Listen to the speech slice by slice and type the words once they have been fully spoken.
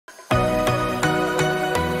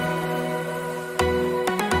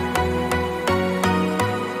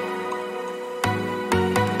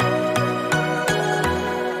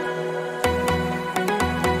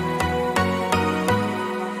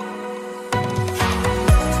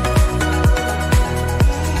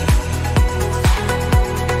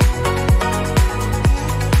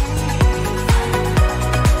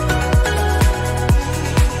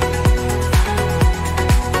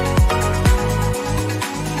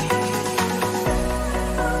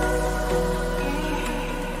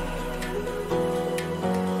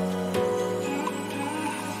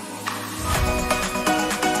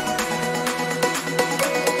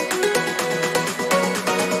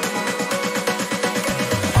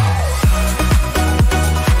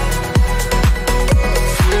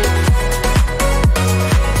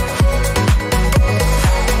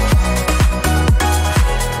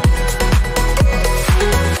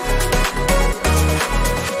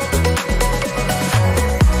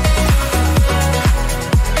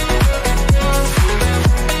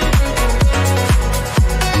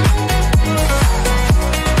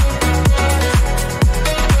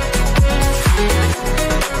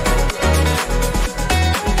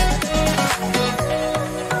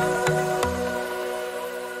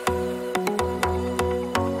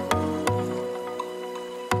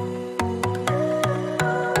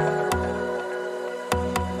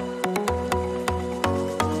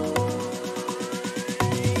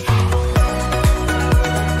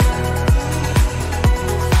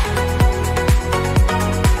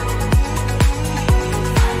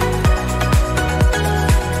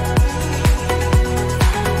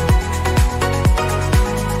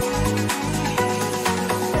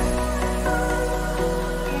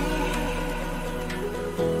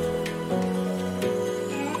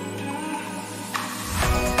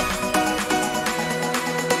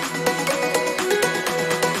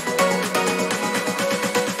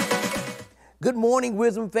morning,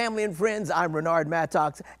 Wisdom family and friends. I'm Renard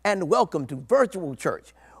Mattox, and welcome to Virtual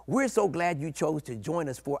Church. We're so glad you chose to join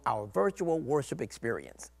us for our virtual worship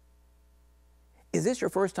experience. Is this your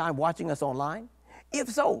first time watching us online? If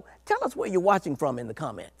so, tell us where you're watching from in the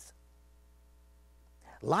comments.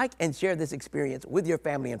 Like and share this experience with your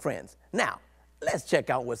family and friends. Now, let's check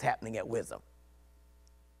out what's happening at Wisdom.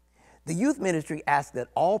 The youth ministry asks that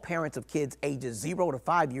all parents of kids ages 0 to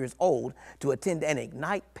 5 years old to attend an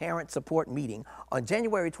Ignite Parent Support meeting on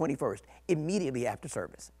January 21st, immediately after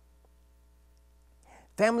service.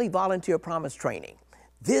 Family Volunteer Promise Training.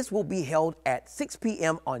 This will be held at 6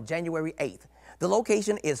 p.m. on January 8th. The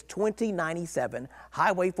location is 2097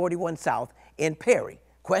 Highway 41 South in Perry.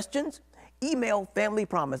 Questions? Email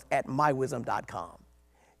familypromise@mywisdom.com.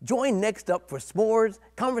 Join Next Up for s'mores,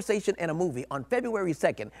 conversation, and a movie on February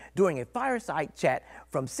 2nd during a fireside chat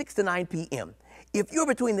from 6 to 9 p.m. If you're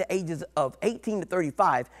between the ages of 18 to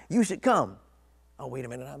 35, you should come. Oh, wait a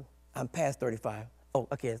minute, I'm past 35. Oh,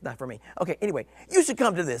 okay, it's not for me. Okay, anyway, you should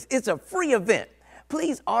come to this. It's a free event.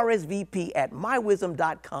 Please RSVP at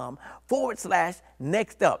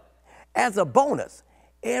mywisdom.com/nextup. As a bonus,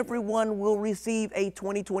 everyone will receive a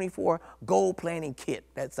 2024 goal planning kit.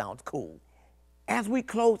 That sounds cool. As we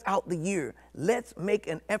close out the year, let's make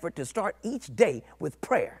an effort to start each day with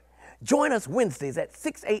prayer. Join us Wednesdays at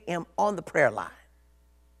 6 a.m. on the prayer line.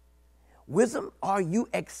 Wisdom, are you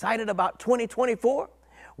excited about 2024?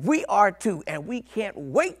 We are too, and we can't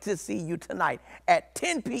wait to see you tonight at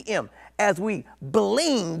 10 p.m. as we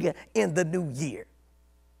bling in the new year.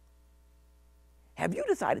 Have you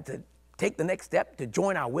decided to take the next step to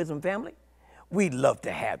join our Wisdom family? We'd love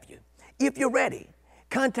to have you. If you're ready,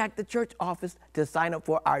 contact the church office to sign up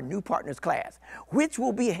for our new partners class, which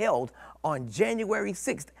will be held on January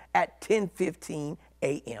 6th at 10:15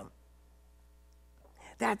 a.m.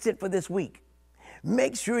 That's it for this week.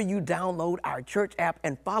 Make sure you download our church app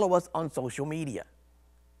and follow us on social media.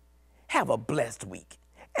 Have a blessed week.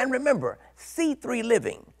 And remember, C3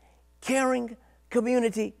 Living, caring,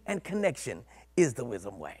 community, and connection is the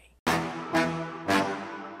Wisdom way.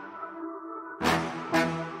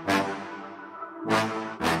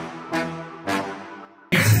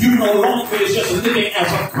 You no longer is just living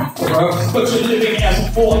as a conqueror, but you're living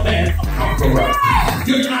as more than a conqueror.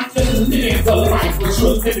 You're not just living the life, but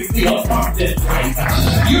you're living the abundant life.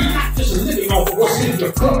 You're not just living off of what's in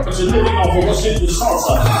your cup, but you're living off of what's in your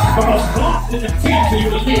salsa. Because God didn't intend for you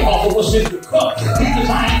to live off of what's in your cup. He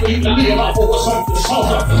designed for you to live off of what's on your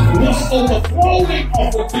salsa. What's overflowing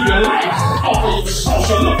off of your life, off of your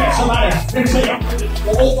salsa. Look at somebody and say, I'm ready to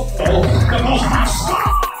overflow because my salsa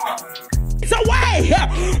away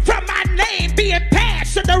from my name being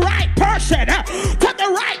passed to the right person, to the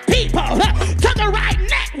right people, to the right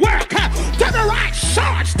network, to the right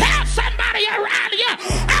source. Tell somebody around you,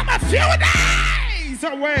 I'm a few days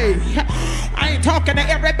away. I ain't talking to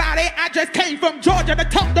everybody. I just came from Georgia to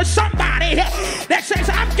talk to somebody that says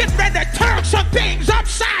I'm getting ready to turn some things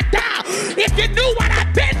upside down. If you knew what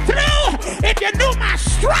I've been through, if you knew my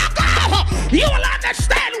struggle, you will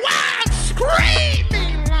understand why I'm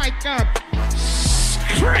screaming like a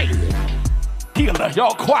healer.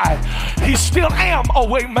 Y'all quiet. He still am a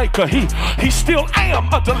way maker. He still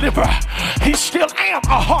am a deliverer. He still am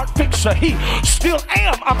a heart fixer. He still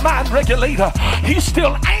am a mind regulator. He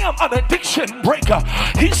still am an addiction breaker.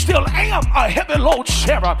 He still am a heavy load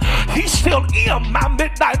sharer. He still am my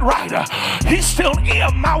midnight rider. He still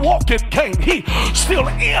am my walking cane. He still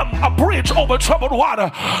am a bridge over troubled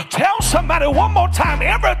water. Tell somebody one more time,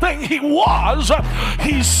 everything he was,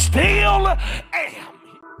 he still am.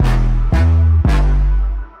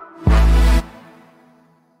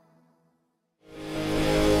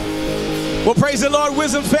 Well, praise the Lord,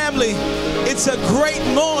 Wisdom family. It's a great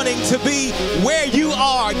morning to be where you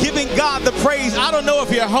are, giving God the praise. I don't know if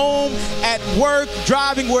you're home, at work,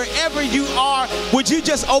 driving, wherever you are. Would you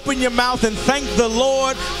just open your mouth and thank the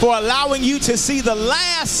Lord for allowing you to see the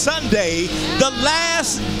last Sunday, the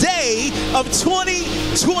last day of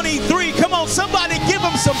 2023. Come on, somebody give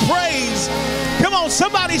him some praise. Come on,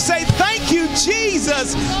 somebody say, thank you,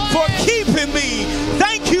 Jesus, for keeping me.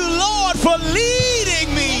 Thank you, Lord, for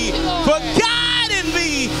leading me, for guiding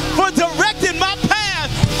me, for directing my path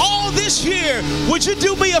all this year. Would you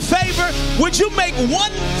do me a favor? Would you make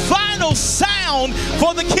one final sound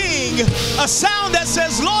for the King? A sound that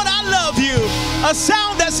says, Lord, I love you. A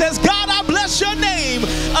sound that says, God, I bless your name.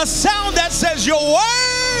 A sound that says, you're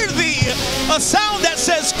worthy. A sound that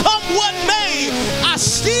says, come what may, I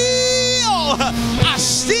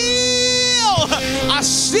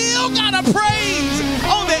still got a praise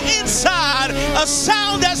on the inside. A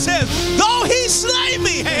sound that says, though he slay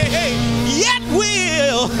me, yet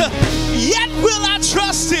will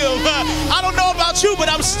but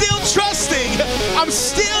I'm still trusting. I'm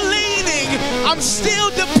still leaning. I'm still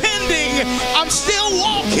depending. I'm still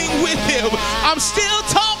walking with him. I'm still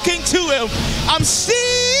talking to him. I'm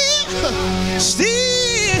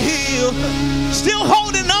still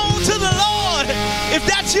holding on to the Lord. If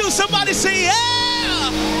that's you, somebody say, yeah.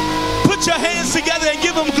 Put your hands together and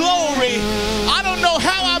give him glory. I don't know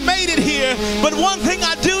how I made it here, but one thing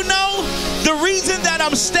I do know, the reason that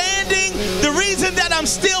I'm standing, the reason that I'm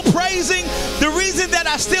still praising, the reason that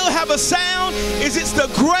I still have a sound is it's the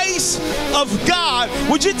grace of God.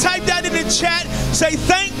 Would you type that in the chat? Say,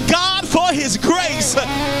 thank God for his grace.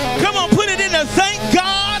 Come on, put it in there. Thank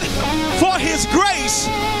God for his grace.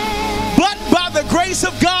 But by the grace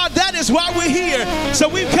of God, that is why we're here. So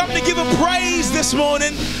we've come to give him praise this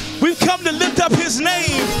morning. We've come to lift up his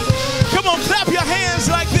name. Come on, clap your hands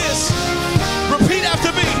like this. Repeat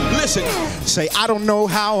after me. Listen. Say, I don't know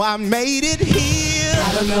how I made it here.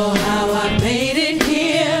 I don't know how I made it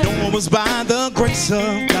here. No, it was by the grace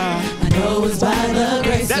of God. I know it was by the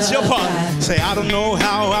grace of God. That's your part. Say, I don't know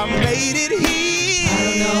how I made it here.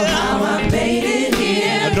 I don't know how I made it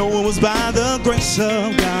here. I know it was by the grace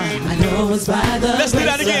of God. I know it was by the Let's do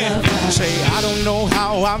that grace again. of God. Say, I don't know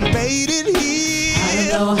how I made it here. I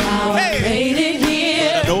don't know how I made it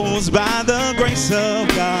here. I know it was by the grace of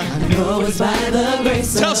God. I know it was by the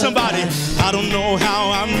grace of God. Tell somebody, I don't know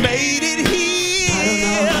how I made it here. I don't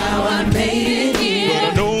know how I made it here.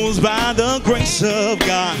 But I know it was by the grace of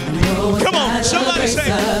God. Come on, somebody say,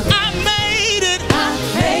 I made it.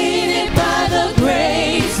 I made it by the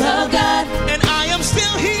grace of God. And I am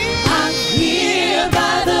still here. I'm here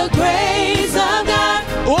by the grace of God.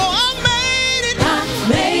 Oh, I made it. I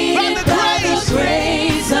made By it the by grace. the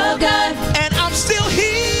grace of God. And I'm still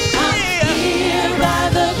here. I'm here by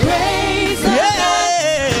the grace of God.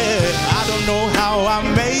 Yeah. I don't know how I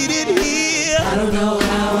made it here. I don't know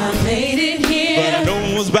how I made it here. But I know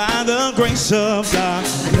it was by the grace of God.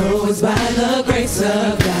 I know it was by the grace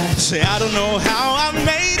of God. Say, I don't know how I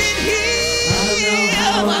made it here. I don't know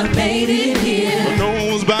how I made it here. I know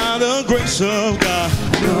it was by the grace of God.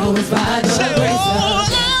 I know it was by the Say, grace oh, of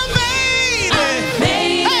God. I made it.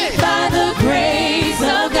 Made it by the grace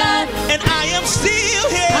of God. And I am still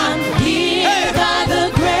here. I'm here by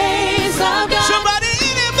the grace of God. Somebody,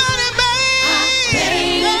 anybody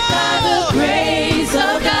Made it by the grace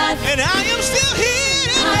of God. and I am still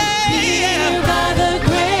here. I'm here by the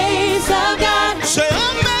grace of God. Say, I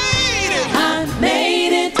made it. I made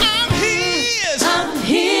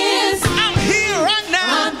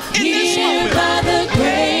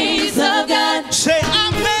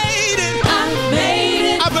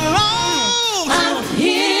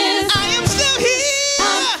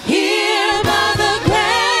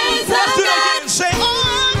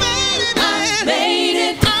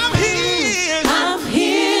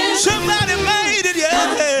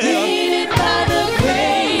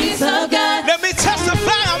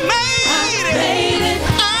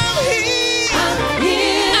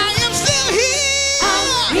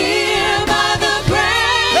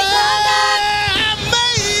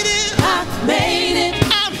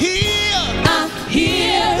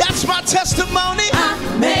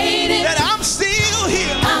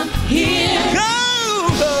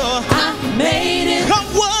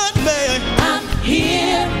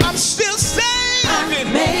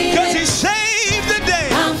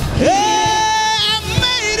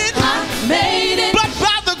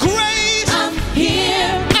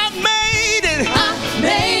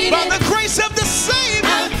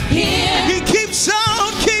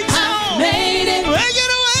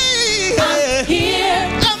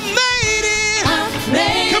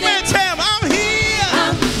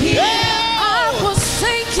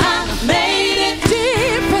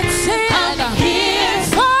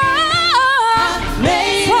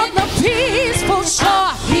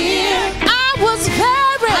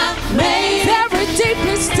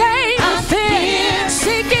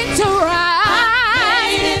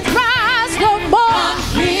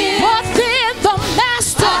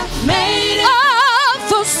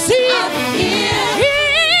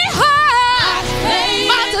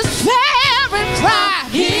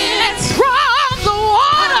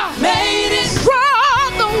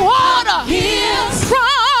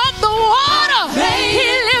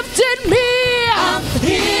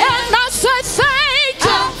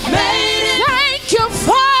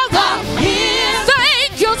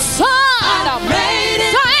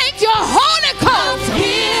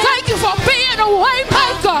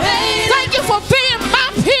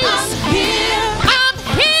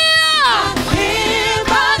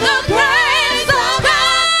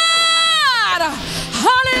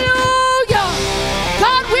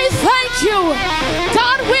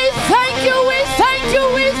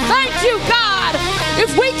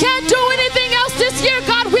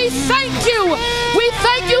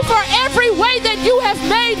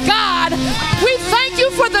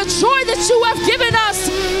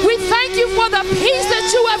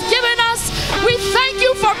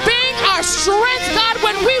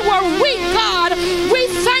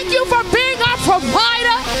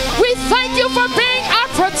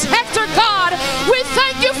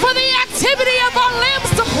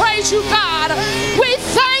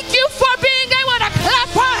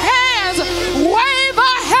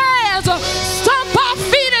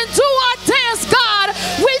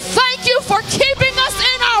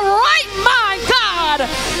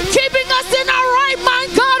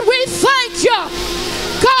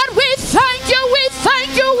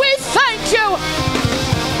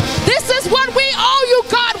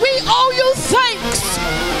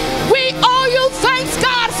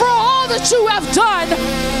that you have done,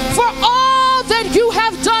 for all that you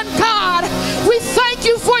have done, God. We thank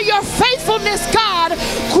you for your faithfulness, God.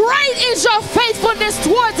 Great is your faithfulness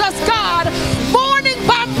towards us, God. Morning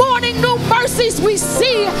by morning, new mercies we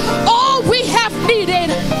see. All we have needed,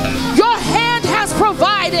 your hand has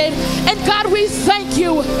provided. And God, we thank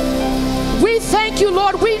you. We thank you,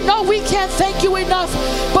 Lord. We know we can't thank you enough,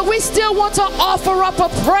 but we still want to offer up a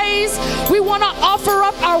praise. We want to offer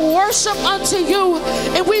up our worship unto you.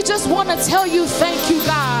 And we just want to tell you thank you,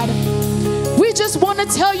 God. We just want to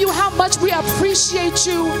tell you how much we appreciate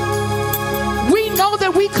you. We know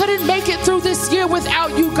that we couldn't make it through this year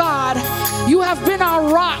without you, God. You have been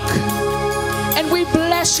our rock, and we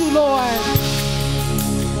bless you, Lord.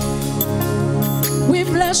 We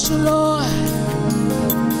bless you, Lord.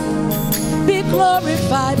 Be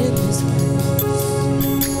glorified in this place.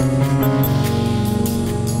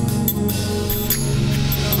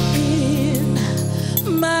 In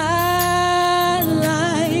my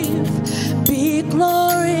life, be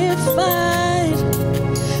glorified,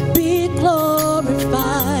 be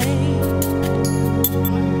glorified.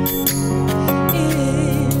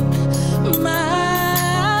 In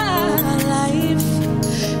my life,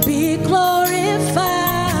 be glorified,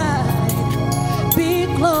 be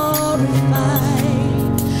glorified.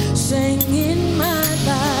 Sing in my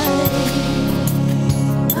life,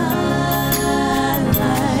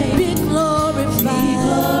 be glorified,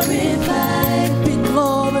 be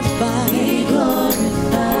glorified, be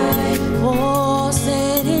glorified. Oh,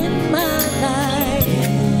 say in my life,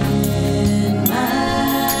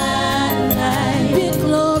 be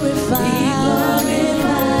glorified,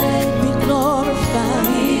 be glorified,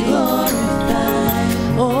 be glorified.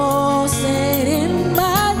 Oh, say in my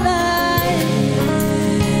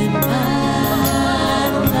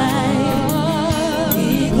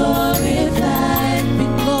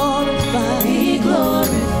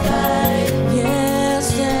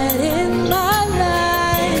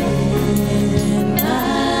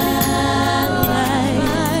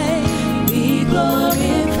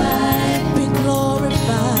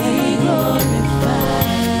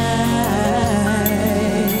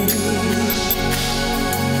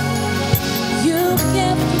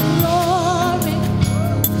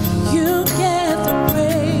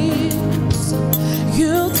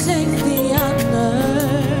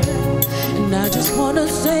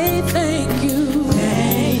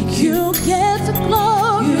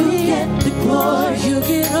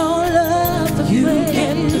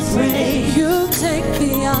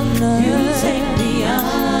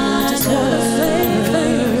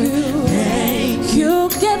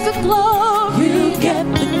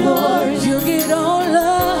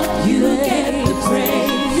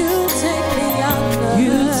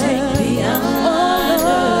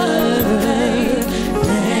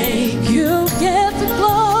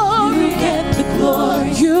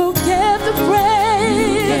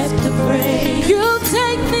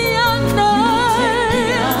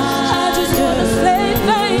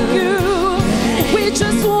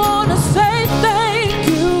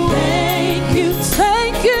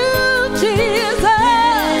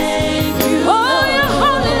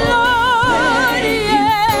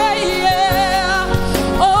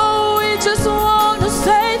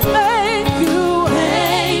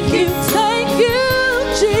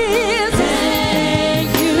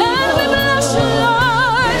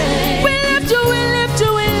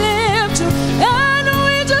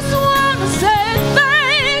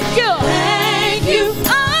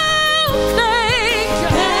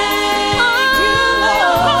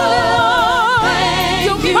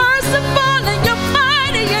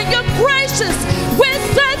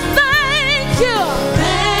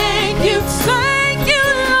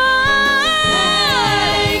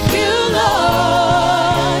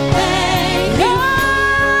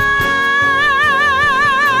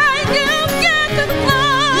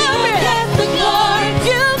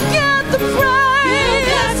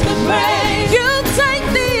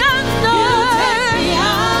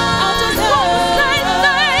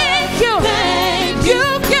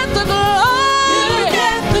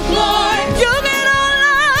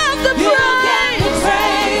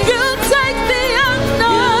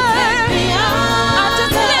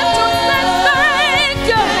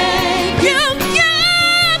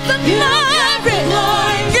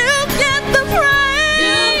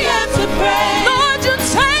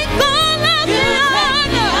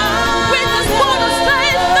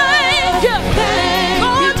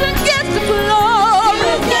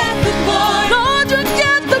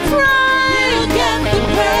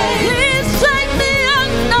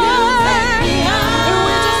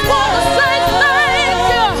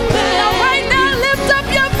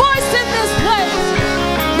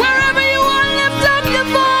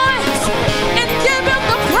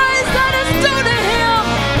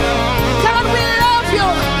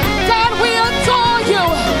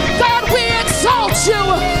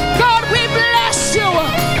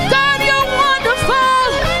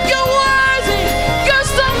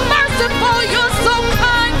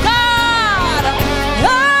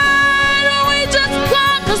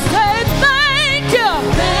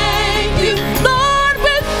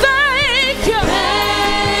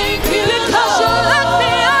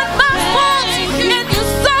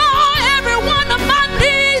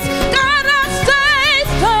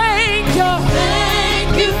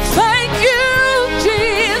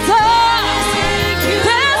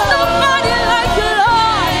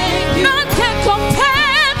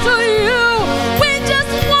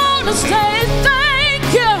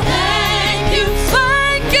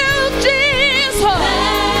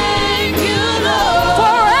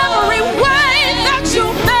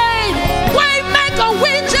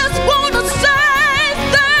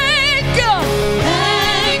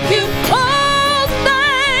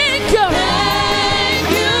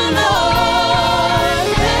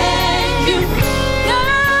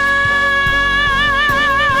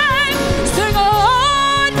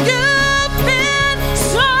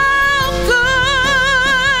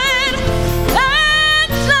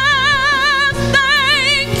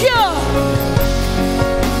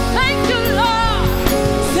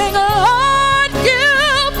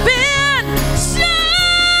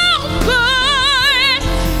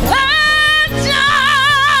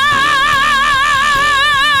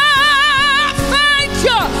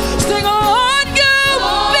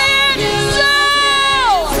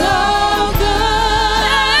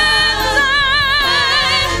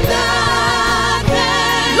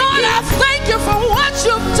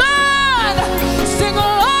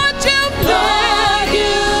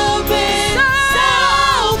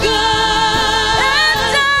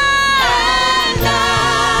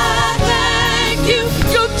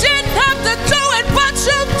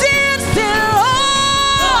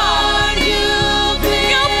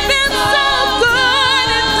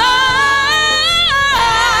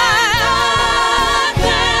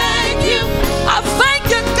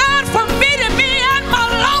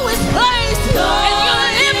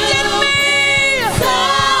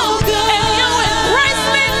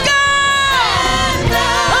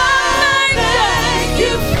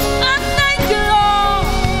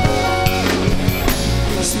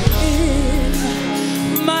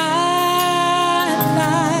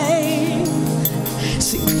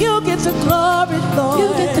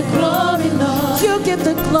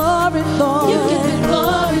glory, Lord. You get the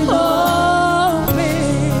glory, Lord.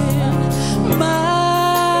 Open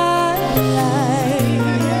my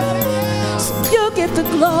life. So you get the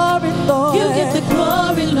glory, Lord. You get the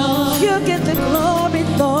glory, Lord. You get the glory,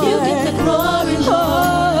 Lord. You get the glory, Lord.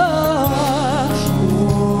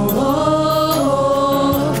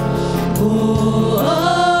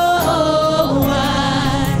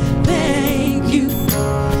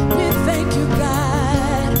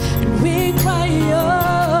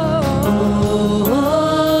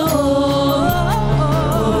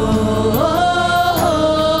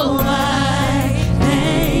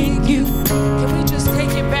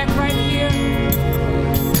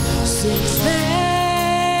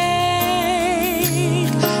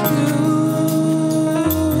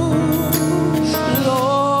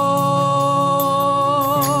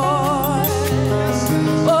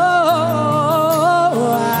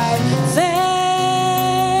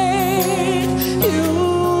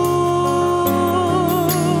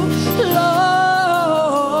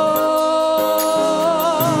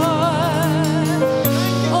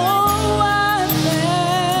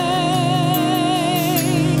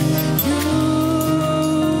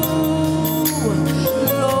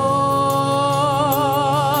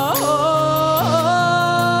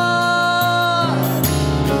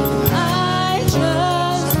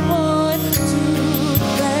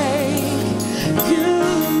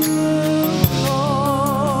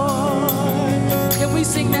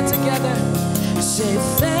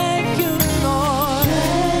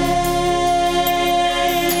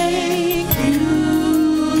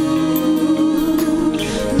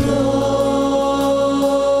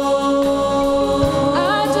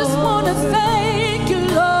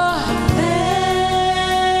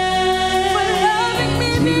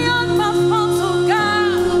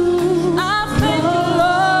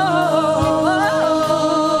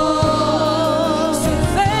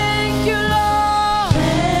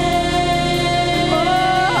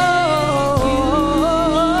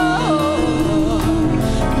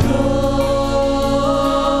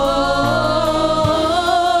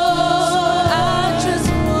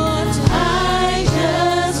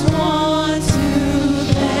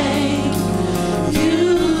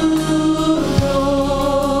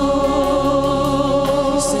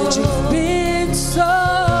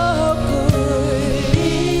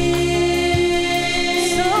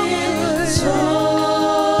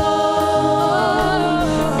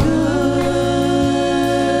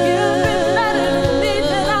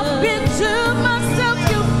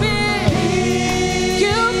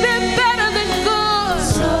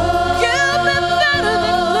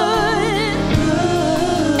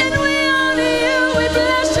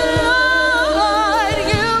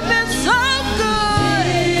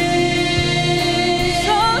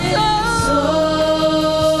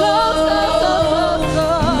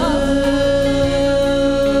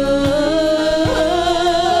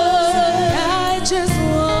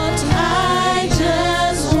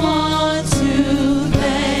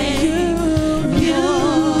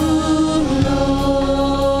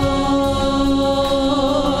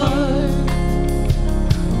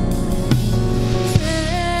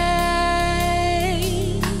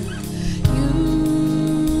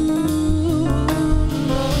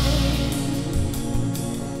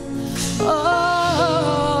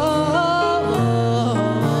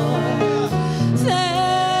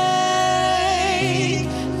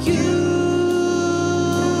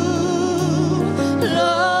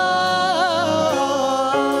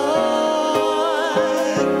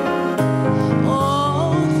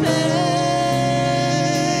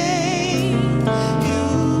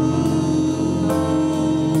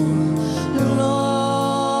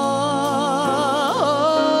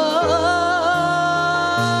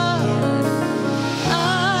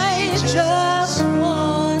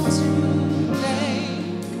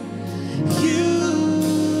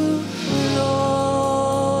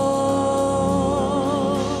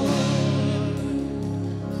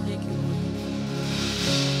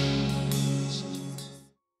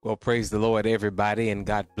 Well, praise the Lord, everybody, and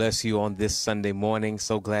God bless you on this Sunday morning.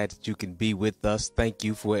 So glad that you can be with us. Thank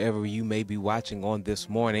you for wherever you may be watching on this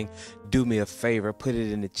morning. Do me a favor, put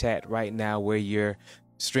it in the chat right now where you're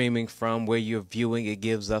streaming from, where you're viewing. It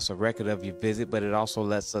gives us a record of your visit, but it also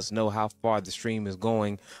lets us know how far the stream is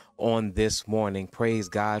going on this morning. Praise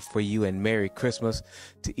God for you, and Merry Christmas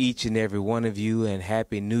to each and every one of you, and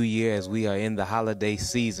Happy New Year as we are in the holiday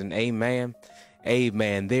season. Amen.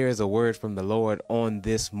 Amen. There is a word from the Lord on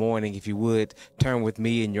this morning. If you would turn with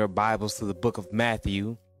me in your Bibles to the book of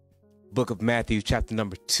Matthew chapter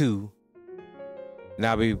number 2. And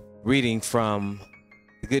I'll be reading from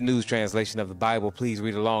the Good News translation of the Bible, please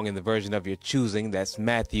read along in the version of your choosing. That's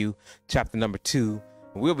Matthew chapter number 2.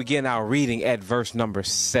 We'll begin our reading at verse number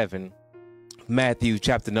 7. Matthew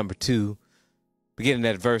chapter number 2, beginning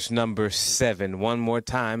at verse number 7. One more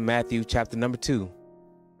time, Matthew chapter number 2,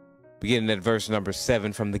 beginning at verse number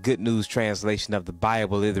 7 from the Good News translation of the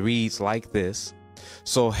Bible. It reads like this.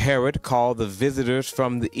 So Herod called the visitors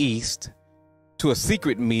from the east to a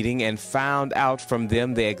secret meeting and found out from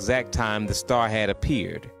them the exact time the star had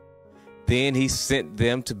appeared. Then he sent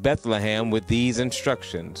them to Bethlehem with these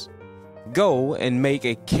instructions. Go and make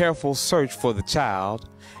a careful search for the child,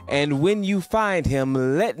 and when you find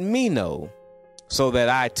him, let me know, so that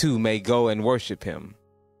I too may go and worship him.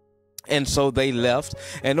 And so they left,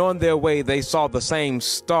 and on their way they saw the same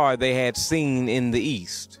star they had seen in the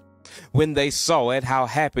east. When they saw it, how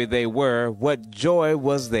happy they were, what joy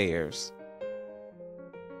was theirs.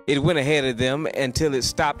 It went ahead of them until it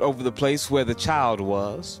stopped over the place where the child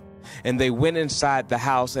was. And they went inside the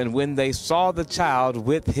house, and when they saw the child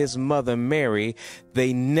with his mother Mary,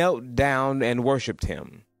 they knelt down and worshiped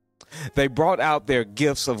him. They brought out their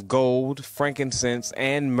gifts of gold, frankincense,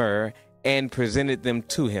 and myrrh, and presented them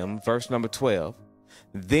to him. Verse number 12.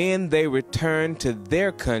 Then they returned to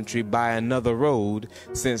their country by another road,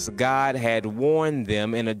 since God had warned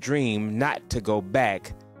them in a dream not to go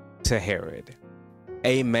back to Herod.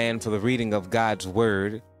 Amen for the reading of God's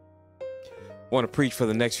word. I want to preach for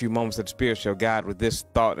the next few moments that the Spirit shall guide with this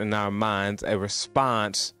thought in our minds: a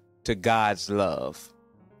response to God's love.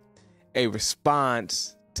 A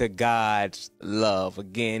response to God's love.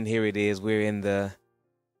 Again, here it is. We're in the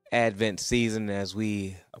Advent season as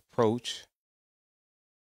we approach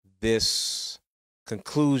this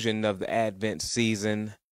conclusion of the Advent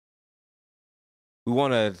season. We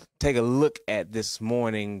want to take a look at this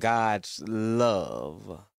morning God's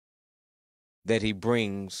love that he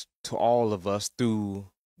brings to all of us through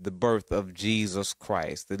the birth of Jesus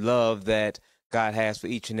Christ. The love that God has for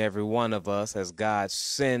each and every one of us as God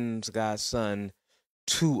sends God's Son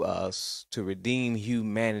to us to redeem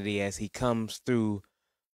humanity as he comes through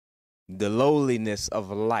the lowliness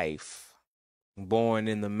of life, born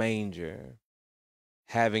in the manger,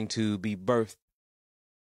 having to be birthed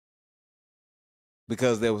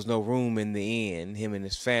because there was no room in the inn, him and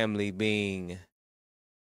his family being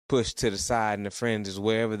pushed to the side and the friends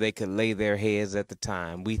wherever they could lay their heads at the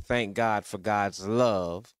time. We thank God for God's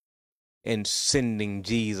love in sending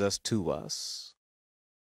Jesus to us.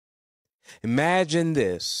 Imagine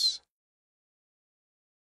this.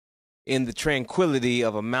 In the tranquility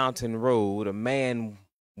of a mountain road, a man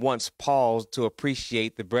once paused to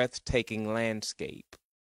appreciate the breathtaking landscape.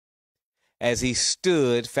 As he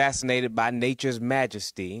stood, fascinated by nature's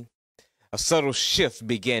majesty, a subtle shift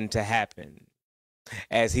began to happen.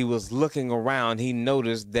 As he was looking around, he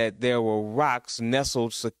noticed that there were rocks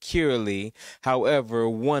nestled securely. However,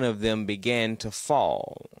 one of them began to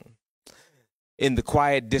fall. In the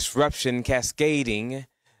quiet disruption cascading,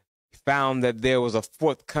 he found that there was a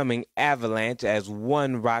forthcoming avalanche as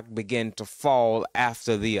one rock began to fall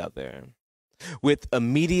after the other. With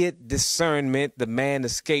immediate discernment, the man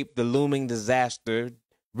escaped the looming disaster,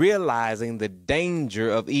 realizing the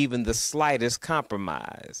danger of even the slightest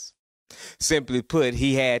compromise. Simply put,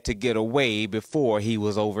 he had to get away before he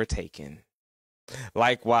was overtaken.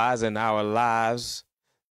 Likewise, in our lives,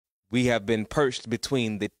 we have been perched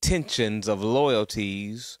between the tensions of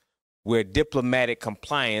loyalties where diplomatic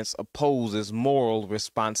compliance opposes moral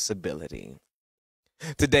responsibility.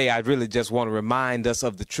 Today, I really just want to remind us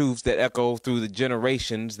of the truths that echo through the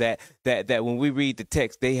generations that when we read the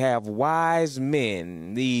text, they have wise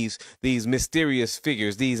men, these mysterious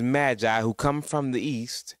figures, these magi who come from the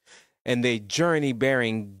east, and they journey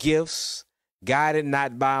bearing gifts, guided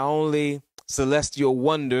not by only celestial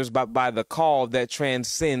wonders, but by the call that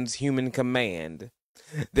transcends human command.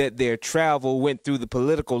 That their travel went through the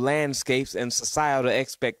political landscapes and societal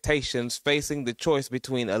expectations, facing the choice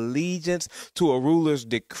between allegiance to a ruler's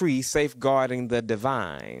decree safeguarding the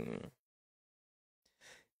divine.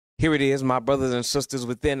 Here it is, my brothers and sisters,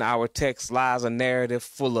 within our text lies a narrative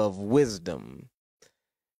full of wisdom.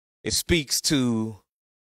 It speaks to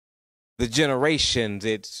the generations,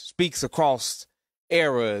 it speaks across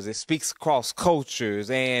eras, it speaks across cultures,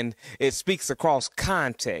 and it speaks across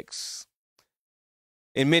contexts.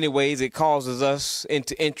 In many ways, it causes us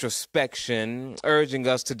into introspection, urging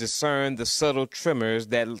us to discern the subtle tremors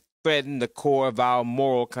that threaten the core of our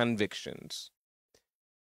moral convictions.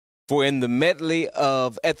 For in the medley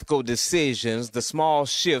of ethical decisions, the small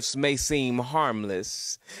shifts may seem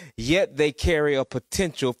harmless, yet they carry a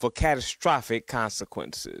potential for catastrophic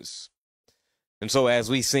consequences. And so as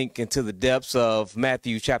we sink into the depths of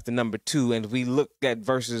Matthew chapter number 2, and we look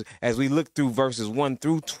through verses 1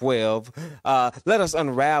 through 12, let us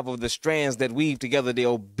unravel the strands that weave together the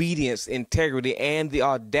obedience, integrity, and the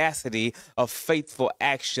audacity of faithful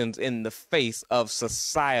actions in the face of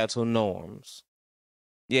societal norms.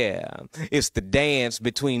 Yeah, it's the dance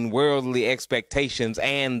between worldly expectations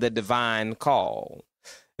and the divine call.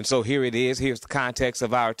 And so here it is. Here's the context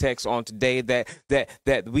of our text on today,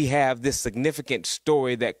 that we have this significant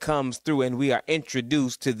story that comes through, and we are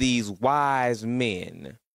introduced to these wise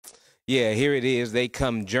men. Yeah, here it is. They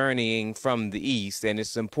come journeying from the east, and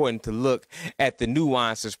it's important to look at the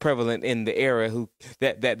nuances prevalent in the era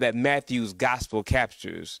that Matthew's gospel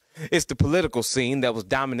captures. It's the political scene that was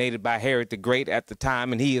dominated by Herod the Great at the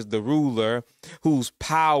time, and he is the ruler whose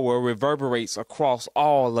power reverberates across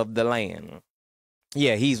all of the land.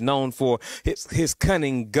 Yeah, he's known for his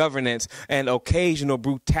cunning governance and occasional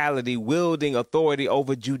brutality, wielding authority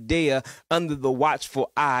over Judea under the watchful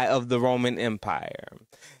eye of the Roman Empire.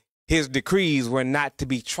 His decrees were not to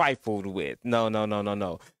be trifled with. No.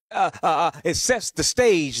 It sets the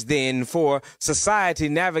stage then for society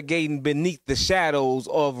navigating beneath the shadows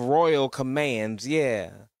of royal commands.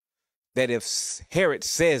 Yeah, that if Herod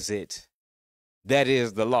says it, that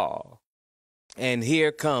is the law. And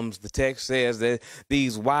here comes, the text says that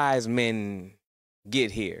these wise men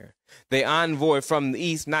get here. They envoy from the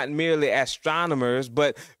east, not merely astronomers,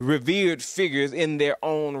 but revered figures in their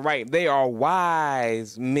own right. They are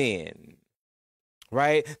wise men,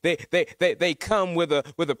 right? They come with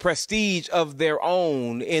a prestige of their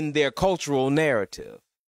own in their cultural narrative.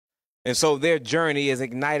 And so their journey is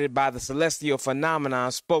ignited by the celestial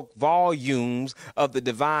phenomenon, spoke volumes of the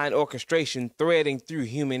divine orchestration threading through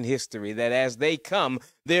human history, that as they come,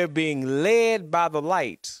 they're being led by the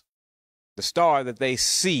light, the star that they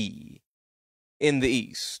see in the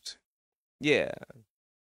east. Yeah.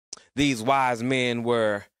 These wise men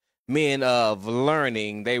were men of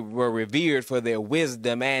learning. They were revered for their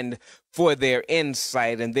wisdom and for their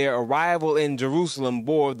insight, and their arrival in Jerusalem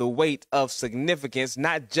bore the weight of significance,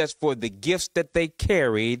 not just for the gifts that they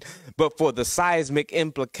carried, but for the seismic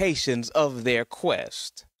implications of their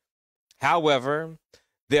quest. However,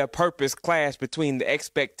 their purpose clashed between the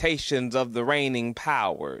expectations of the reigning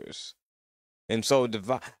powers. And so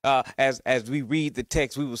as we read the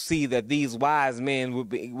text, we will see that these wise men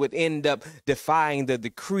would end up defying the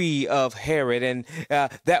decree of Herod, and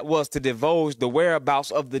that was to divulge the whereabouts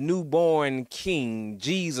of the newborn king,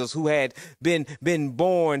 Jesus, who had been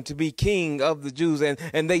born to be king of the Jews.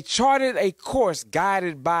 And they charted a course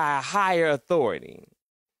guided by a higher authority.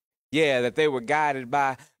 Yeah, that they were guided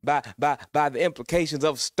by the implications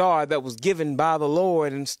of a star that was given by the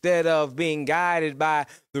Lord, instead of being guided by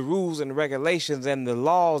the rules and regulations and the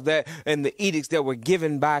laws and the edicts that were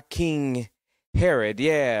given by King Herod.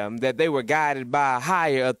 Yeah, that they were guided by a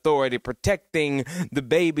higher authority, protecting the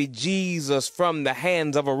baby Jesus from the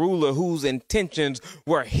hands of a ruler whose intentions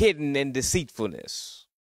were hidden in deceitfulness.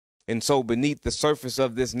 And so beneath the surface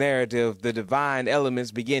of this narrative, the divine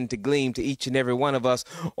elements begin to gleam to each and every one of us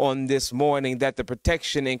on this morning, that the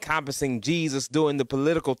protection encompassing Jesus during the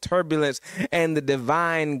political turbulence and the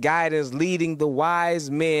divine guidance leading the wise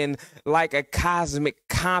men like a cosmic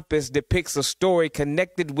compass depicts a story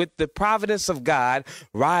connected with the providence of God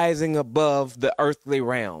rising above the earthly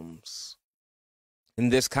realms. In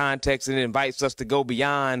this context, it invites us to go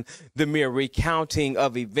beyond the mere recounting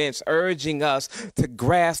of events, urging us to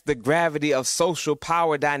grasp the gravity of social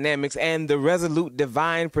power dynamics and the resolute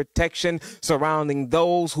divine protection surrounding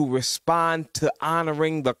those who respond to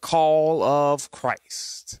honoring the call of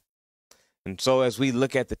Christ. And so as we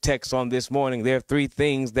look at the text on this morning, there are three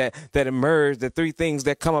things that emerge, the three things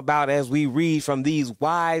that come about as we read from these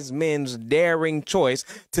wise men's daring choice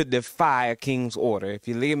to defy a king's order. If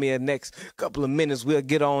you leave me the next couple of minutes, we'll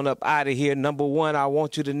get on up out of here. Number one, I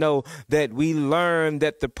want you to know that we learn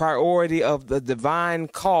that the priority of the divine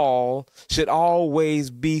call should always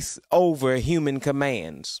be over human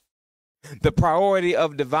commands. The priority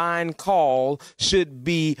of divine call should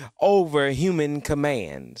be over human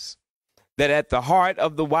commands. That at the heart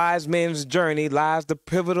of the wise men's journey lies the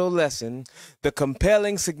pivotal lesson. The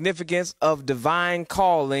compelling significance of divine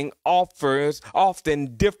calling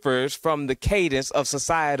often differs from the cadence of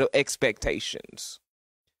societal expectations.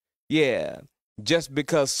 Yeah, just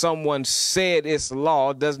because someone said it's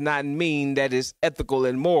law does not mean that it's ethical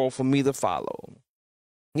and moral for me to follow.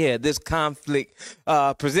 Yeah, this conflict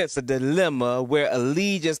presents a dilemma where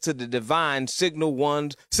allegiance to the divine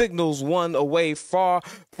signals one away far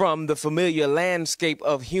from the familiar landscape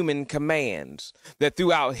of human commands. That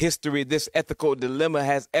throughout history, this ethical dilemma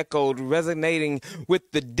has echoed, resonating with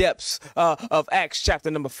the depths of Acts chapter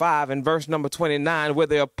number 5 and verse number 29, where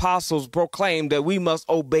the apostles proclaimed that we must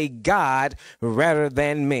obey God rather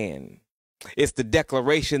than men. It's the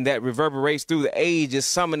declaration that reverberates through the ages,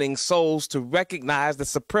 summoning souls to recognize the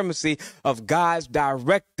supremacy of God's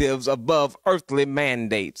directives above earthly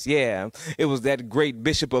mandates. Yeah, it was that great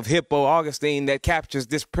Bishop of Hippo, Augustine, that captures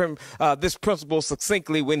this principle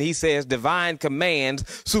succinctly when he says divine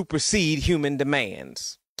commands supersede human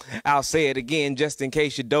demands. I'll say it again just in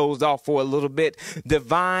case you dozed off for a little bit.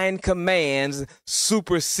 Divine commands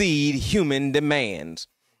supersede human demands.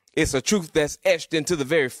 It's a truth that's etched into the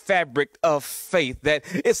very fabric of faith, that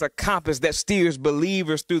it's a compass that steers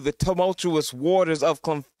believers through the tumultuous waters of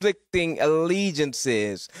conflicting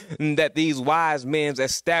allegiances that these wise men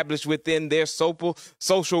established within their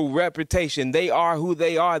social reputation. They are who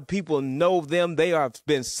they are. People know them. They have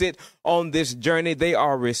been sent on this journey. They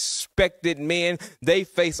are respected men. They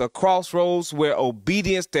face a crossroads where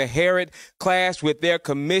obedience to Herod clashed with their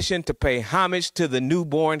commission to pay homage to the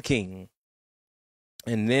newborn king.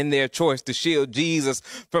 And in their choice to shield Jesus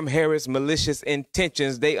from Herod's malicious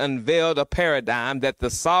intentions, they unveiled a paradigm that the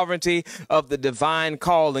sovereignty of the divine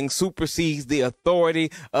calling supersedes the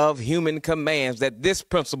authority of human commands. That this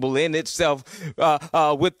principle in itself,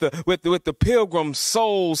 with the pilgrim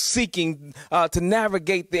soul seeking to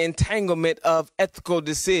navigate the entanglement of ethical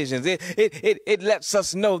decisions, it lets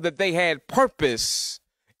us know that they had purpose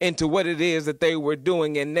into what it is that they were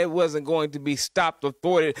doing, and it wasn't going to be stopped or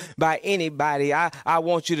thwarted by anybody. I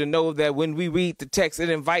want you to know that when we read the text, it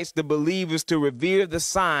invites the believers to revere the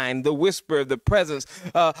sign, the whisper, the presence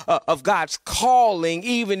of God's calling,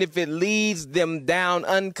 even if it leads them down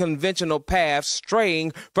unconventional paths,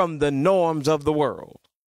 straying from the norms of the world.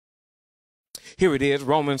 Here it is,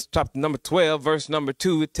 Romans chapter number 12, verse number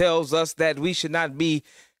 2. It tells us that we should not be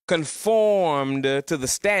conformed to the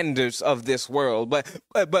standards of this world,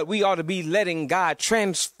 but we ought to be letting God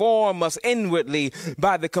transform us inwardly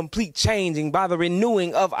by the complete changing, by the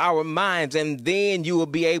renewing of our minds, and then you will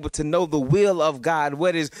be able to know the will of God,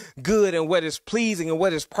 what is good and what is pleasing and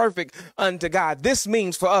what is perfect unto God. This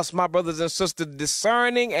means for us, my brothers and sisters,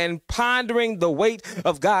 discerning and pondering the weight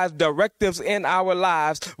of God's directives in our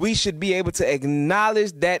lives. We should be able to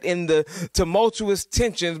acknowledge that in the tumultuous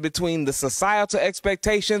tensions between the societal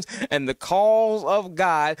expectations and the calls of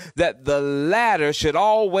God, that the latter should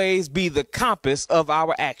always be the compass of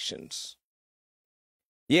our actions.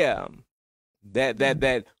 Yeah.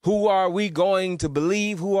 That who are we going to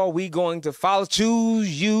believe? Who are we going to follow?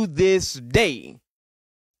 Choose you this day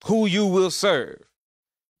who you will serve.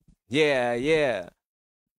 Yeah.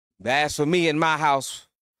 As for me and my house,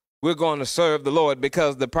 we're going to serve the Lord,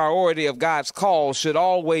 because the priority of God's call should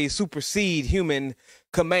always supersede human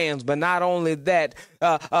commands. But not only that,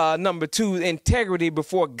 number 2, integrity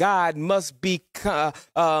before God must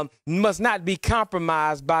not be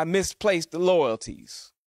compromised by misplaced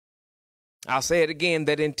loyalties. I'll say it again,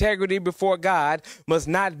 that integrity before God must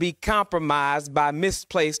not be compromised by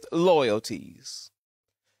misplaced loyalties.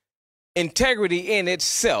 Integrity in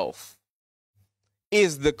itself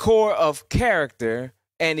is the core of character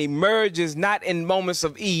and emerges not in moments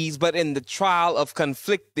of ease, but in the trial of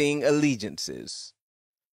conflicting allegiances.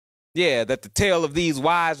 Yeah, that the tale of these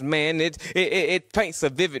wise men, it paints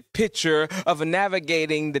a vivid picture of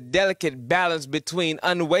navigating the delicate balance between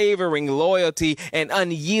unwavering loyalty and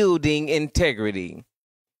unyielding integrity.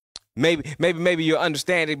 Maybe you'll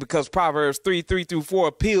understand it because Proverbs 3:3-4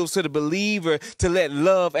 appeals to the believer to let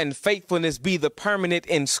love and faithfulness be the permanent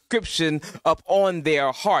inscription upon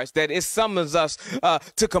their hearts. That it summons us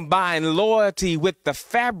to combine loyalty with the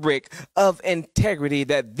fabric of integrity.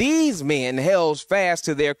 That these men held fast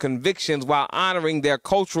to their convictions while honoring their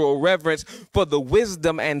cultural reverence for the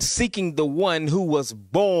wisdom and seeking the one who was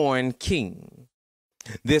born king.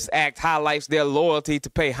 This act highlights their loyalty to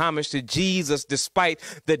pay homage to Jesus despite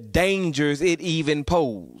the dangers it even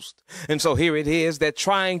posed. And so here it is, that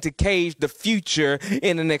trying to cage the future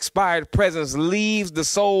in an expired presence leaves the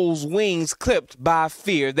soul's wings clipped by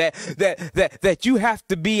fear. That you have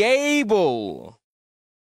to be able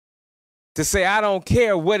to say, I don't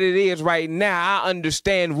care what it is right now. I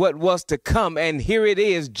understand what was to come. And here it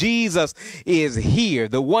is. Jesus is here,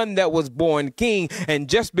 the one that was born king. And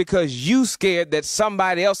just because you scared that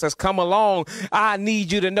somebody else has come along, I need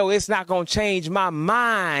you to know it's not going to change my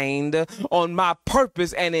mind on my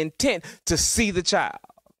purpose and intent to see the child.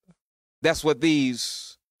 That's what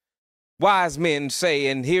these wise men say,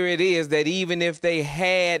 and here it is, that even if they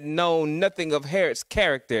had known nothing of Herod's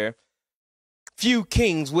character, few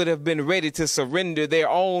kings would have been ready to surrender their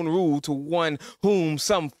own rule to one whom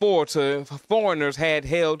some foreigners had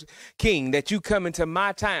held king. That you come into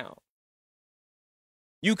my town,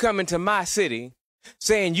 you come into my city,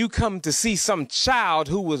 saying you come to see some child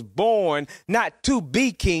who was born not to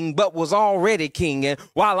be king, but was already king. And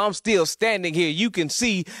while I'm still standing here, you can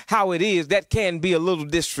see how it is that can be a little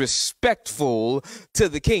disrespectful to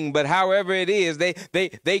the king. But however it is,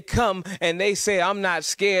 they come and they say, I'm not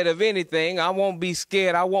scared of anything. I won't be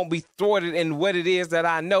scared. I won't be thwarted in what it is that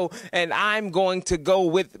I know. And I'm going to go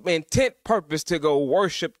with intent purpose to go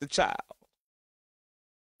worship the child.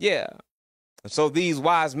 Yeah. So these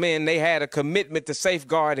wise men, they had a commitment to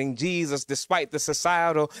safeguarding Jesus despite the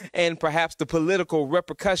societal and perhaps the political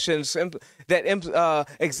repercussions that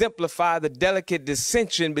exemplify the delicate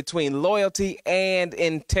dissension between loyalty and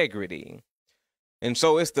integrity. And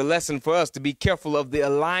so it's the lesson for us to be careful of the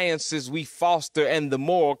alliances we foster and the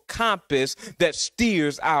moral compass that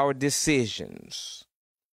steers our decisions.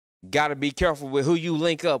 Got to be careful with who you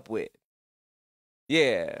link up with.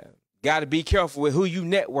 Yeah, got to be careful with who you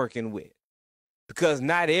networking with. Because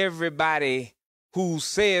not everybody who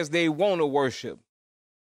says they want to worship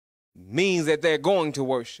means that they're going to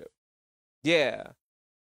worship. Yeah.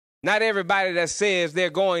 Not everybody that says they're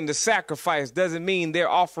going to sacrifice doesn't mean they're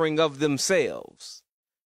offering of themselves.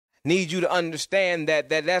 Need you to understand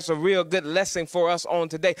that's a real good lesson for us on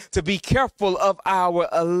today, to be careful of our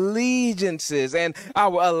allegiances and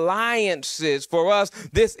our alliances. For us,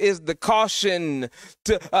 this is the caution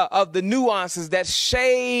of the nuances that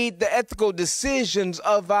shade the ethical decisions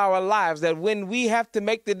of our lives, that when we have to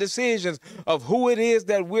make the decisions of who it is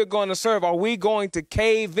that we're going to serve, are we going to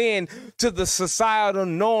cave in to the societal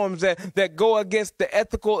norms that go against the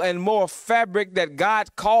ethical and moral fabric that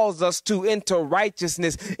God calls us to, into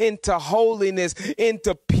righteousness, into holiness,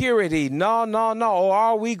 into purity? No. Or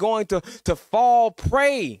are we going to fall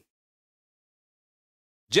prey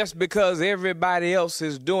just because everybody else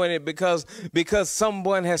is doing it, because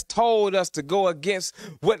someone has told us to go against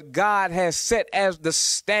what God has set as the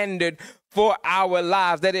standard for our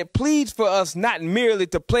lives, that it pleads for us not merely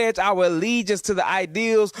to pledge our allegiance to the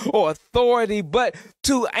ideals or authority, but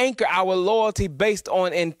to anchor our loyalty based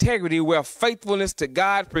on integrity, where faithfulness to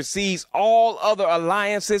God precedes all other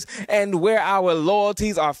alliances, and where our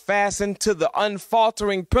loyalties are fastened to the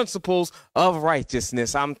unfaltering principles of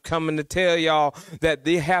righteousness. I'm coming to tell y'all that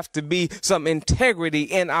there have to be some integrity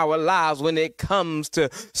in our lives when it comes to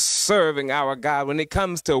serving our God, when it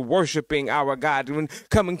comes to worshiping our God, when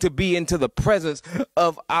coming to be into the presence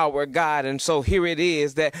of our God. And so here it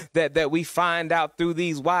is that we find out through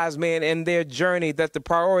these wise men and their journey that the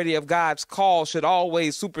priority of God's call should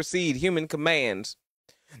always supersede human commands.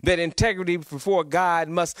 That integrity before God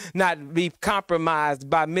must not be compromised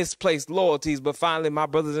by misplaced loyalties. But finally, my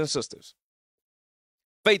brothers and sisters,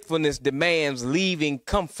 faithfulness demands leaving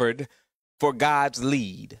comfort for God's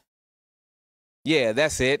lead. Yeah,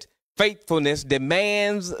 that's it. Faithfulness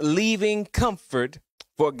demands leaving comfort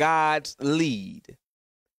for God's lead.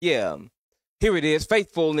 Yeah, here it is.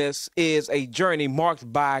 Faithfulness is a journey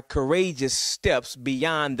marked by courageous steps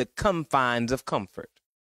beyond the confines of comfort.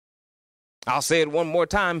 I'll say it one more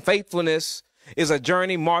time. Faithfulness is a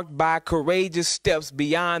journey marked by courageous steps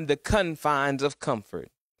beyond the confines of comfort.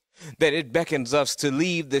 That it beckons us to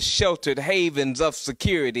leave the sheltered havens of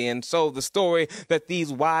security. And so the story that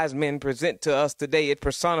these wise men present to us today, it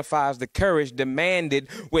personifies the courage demanded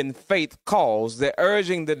when faith calls. They're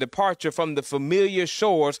urging the departure from the familiar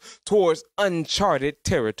shores towards uncharted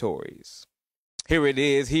territories. Here it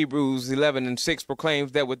is. Hebrews 11:6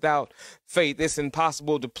 proclaims that without faith, it's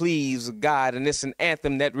impossible to please God. And it's an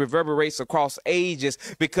anthem that reverberates across ages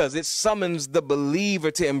because it summons the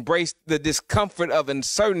believer to embrace the discomfort of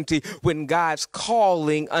uncertainty when God's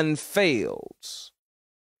calling unfails.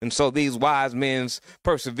 And so these wise men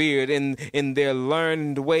persevered in their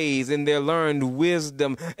learned ways, in their learned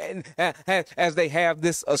wisdom, and as they have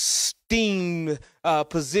this esteemed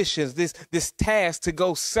positions, this task to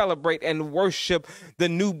go celebrate and worship the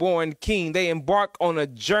newborn king, they embark on a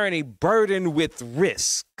journey burdened with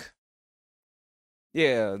risk.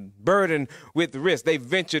 Yeah, burdened with risk. They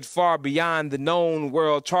ventured far beyond the known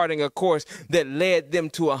world, charting a course that led them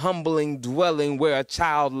to a humbling dwelling where a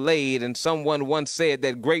child laid. And someone once said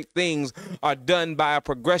that great things are done by a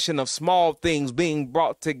progression of small things being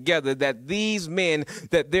brought together, that these men,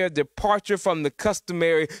 that their departure from the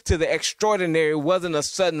customary to the extraordinary wasn't a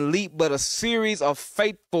sudden leap, but a series of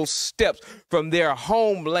faithful steps from their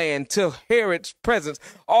homeland to Herod's presence,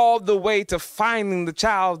 all the way to finding the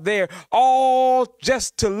child there, all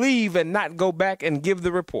just to leave and not go back and give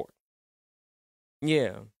the report.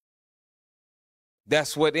 Yeah.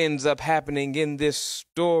 That's what ends up happening in this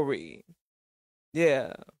story.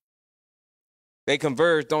 Yeah. They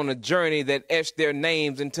converged on a journey that etched their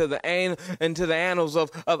names into the annals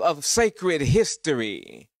of sacred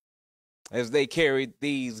history as they carried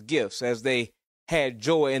these gifts, as they had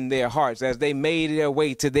joy in their hearts, as they made their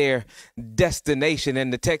way to their destination.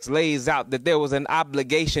 And the text lays out that there was an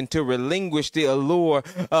obligation to relinquish the allure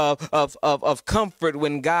of comfort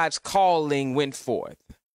when God's calling went forth.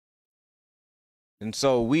 And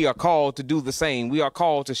so we are called to do the same. We are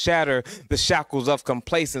called to shatter the shackles of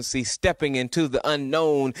complacency, stepping into the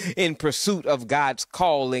unknown in pursuit of God's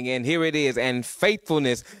calling. And here it is. And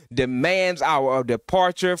faithfulness demands our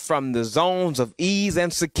departure from the zones of ease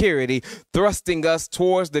and security, thrusting us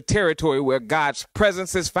towards the territory where God's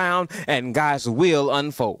presence is found and God's will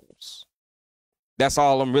unfolds. That's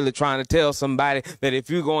all I'm really trying to tell somebody, that if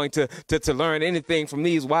you're going to learn anything from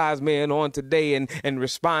these wise men on today and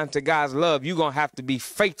respond to God's love, you're going to have to be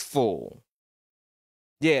faithful.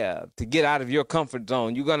 Yeah, to get out of your comfort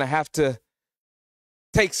zone. You're going to have to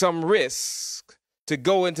take some risk to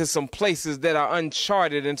go into some places that are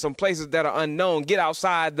uncharted and some places that are unknown. Get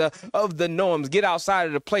outside of the norms. Get outside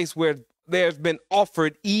of the place where there's been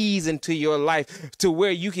offered ease into your life, to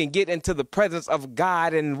where you can get into the presence of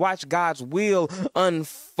God and watch God's will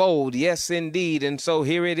unfold. Yes, indeed. And so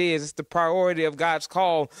here it is. It's the priority of God's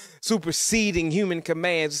call, superseding human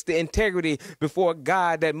commands. It's the integrity before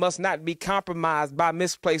God that must not be compromised by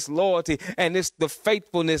misplaced loyalty. And it's the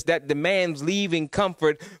faithfulness that demands leaving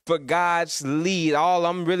comfort for God's lead. All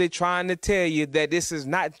I'm really trying to tell you, that this is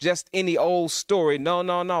not just any old story. No,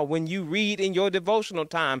 no, no. When you read in your devotional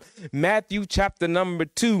time, Matthew chapter number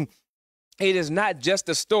 2, it is not just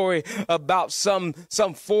a story about some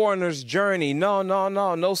foreigner's journey. No, no,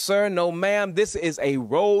 no, no, sir, no, ma'am. This is a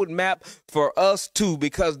roadmap for us too,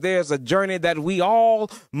 because there's a journey that we all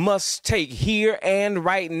must take here and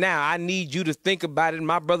right now. I need you to think about it,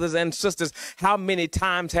 my brothers and sisters. How many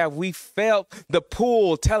times have we felt the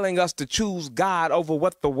pull telling us to choose God over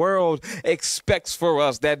what the world expects for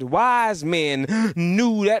us? That wise men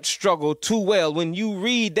knew that struggle too well. When you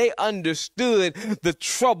read, they understood the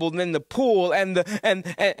trouble and the pull and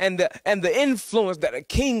the influence that a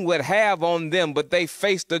king would have on them, but they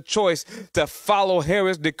faced a choice to follow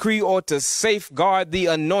Herod's decree or to safeguard the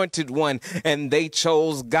anointed one, and they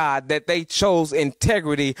chose God. That they chose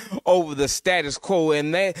integrity over the status quo.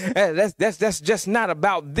 And that's just not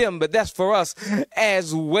about them, but that's for us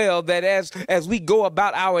as well. That as we go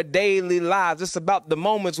about our daily lives, it's about the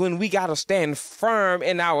moments when we got to stand firm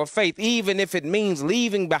in our faith, even if it means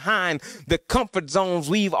leaving behind the comfort zones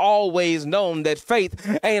we've always known. That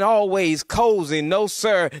faith ain't always cozy. No,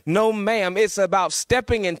 sir. No, ma'am. It's about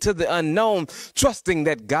stepping into the unknown, trusting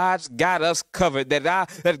that God's got us covered,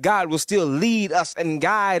 that God will still lead us and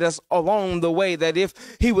guide us along the way, that if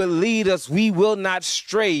he will lead us, we will not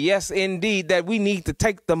stray. Yes, indeed, that we need to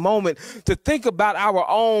take the moment to think about our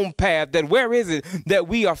own path, that where is it that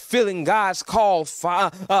we are feeling God's call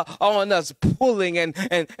on us, pulling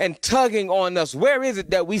and tugging on us? Where is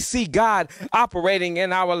it that we see God operating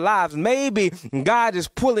in our lives? Maybe God is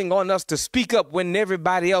pulling on us to speak up when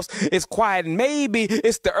everybody else is quiet. Maybe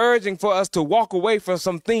it's the urging for us to walk away from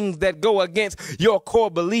some things that go against your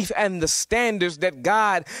core belief and the standards that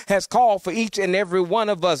God has called for each and every one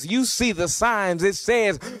of us. You see the signs. It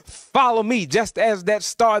says, follow me, just as that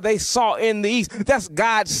star they saw in the east. That's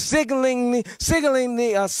God signaling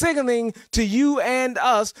to you and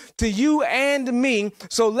us, to you and me.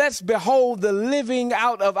 So let's behold the living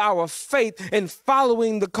out of our faith and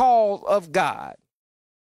following the call of God.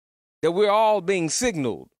 That we're all being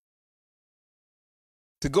signaled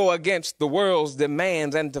to go against the world's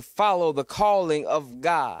demands and to follow the calling of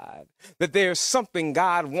God. That there's something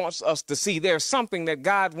God wants us to see. There's something that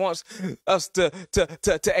God wants us to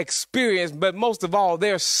experience. But most of all,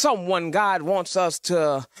 there's someone God wants us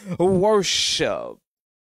to worship.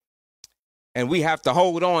 And we have to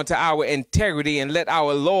hold on to our integrity and let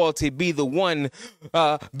our loyalty be to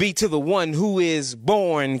the one who is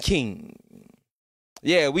born king.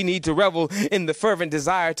 Yeah, we need to revel in the fervent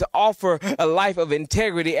desire to offer a life of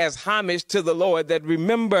integrity as homage to the Lord. That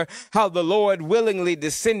remember how the Lord willingly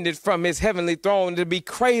descended from his heavenly throne to be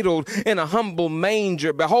cradled in a humble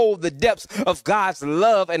manger. Behold the depths of God's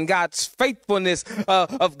love and God's faithfulness,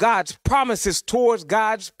 of God's promises towards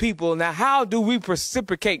God's people. Now, how do we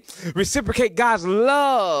reciprocate God's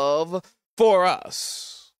love for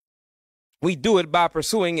us? We do it by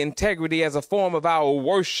pursuing integrity as a form of our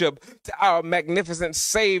worship to our magnificent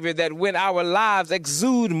Savior, that when our lives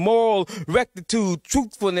exude moral rectitude,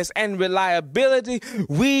 truthfulness, and reliability,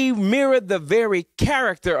 we mirror the very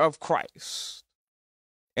character of Christ.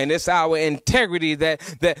 And it's our integrity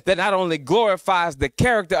that not only glorifies the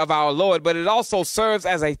character of our Lord, but it also serves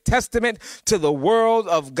as a testament to the world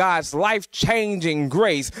of God's life-changing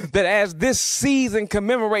grace, that as this season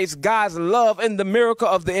commemorates God's love in the miracle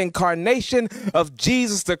of the incarnation of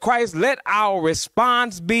Jesus the Christ, let our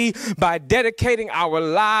response be by dedicating our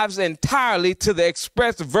lives entirely to the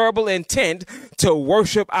expressed verbal intent to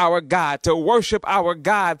worship our God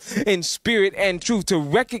in spirit and truth, to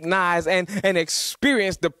recognize and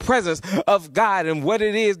experience the presence of God and what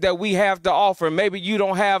it is that we have to offer. Maybe you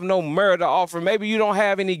don't have no myrrh to offer. Maybe you don't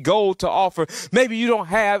have any gold to offer. Maybe you don't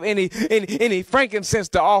have any frankincense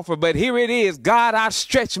to offer. But here it is. God, I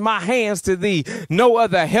stretch my hands to thee. No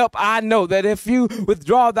other help I know, that if you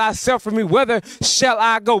withdraw thyself from me, whither shall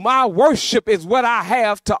I go? My worship is what I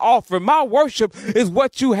have to offer. My worship is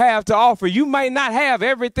what you have to offer. You may not have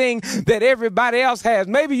everything that everybody else has.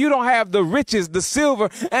 Maybe you don't have the riches, the silver,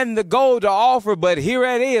 and the gold to offer, but here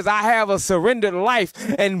it is. I have a surrendered life,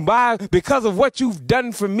 and because of what you've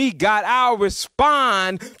done for me, God, I'll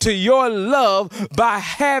respond to your love by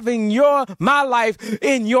having my life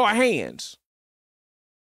in your hands.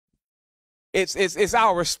 It's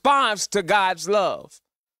our response to God's love,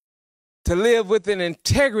 to live with an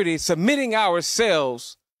integrity, submitting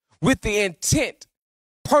ourselves with the intent,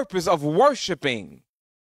 purpose of worshiping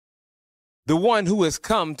the one who has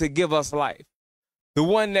come to give us life, the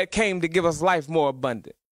one that came to give us life more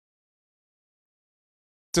abundant.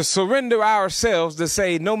 To surrender ourselves, to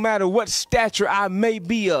say, no matter what stature I may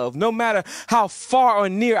be of, no matter how far or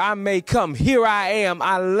near I may come, here I am.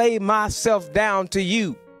 I lay myself down to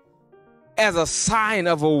you as a sign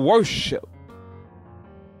of a worship,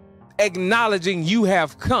 acknowledging you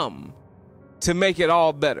have come to make it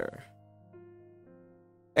all better,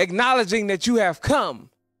 acknowledging that you have come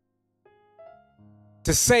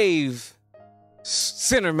to save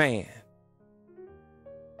sinner man,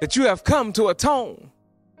 that you have come to atone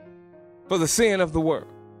for the sin of the world.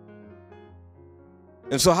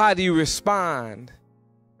 And so how do you respond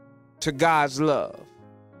to God's love?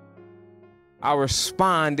 I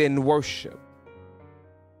respond in worship,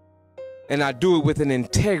 and I do it with an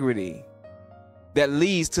integrity that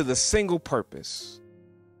leads to the single purpose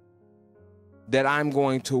that I'm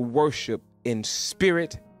going to worship in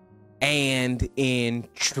spirit and in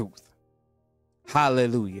truth.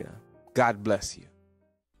 Hallelujah. God bless you.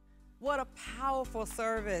 What a powerful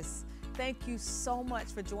service. Thank you so much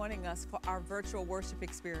for joining us for our virtual worship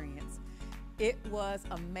experience. It was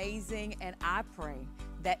amazing, and I pray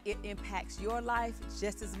that it impacts your life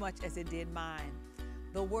just as much as it did mine.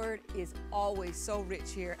 The word is always so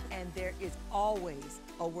rich here, and there is always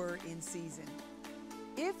a word in season.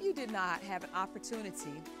 If you did not have an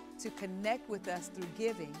opportunity to connect with us through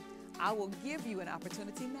giving, I will give you an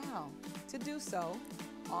opportunity now to do so.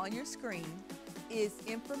 On your screen is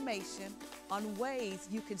information on ways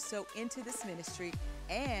you can sow into this ministry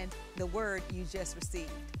and the word you just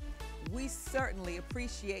received. We certainly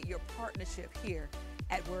appreciate your partnership here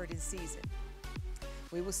at Word in Season.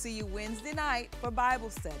 We will see you Wednesday night for Bible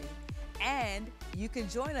study, and you can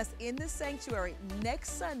join us in the sanctuary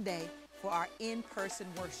next Sunday for our in-person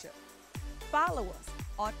worship. Follow us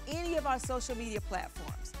on any of our social media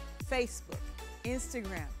platforms: Facebook,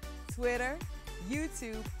 Instagram, Twitter,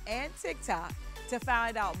 YouTube, and TikTok, to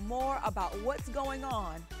find out more about what's going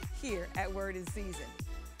on here at Word in Season.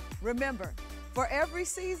 Remember, for every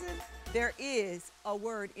season, there is a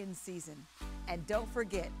word in season. And don't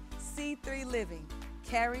forget, C3 Living,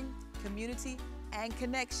 caring, community, and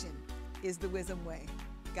connection is the wisdom way.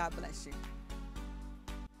 God bless you.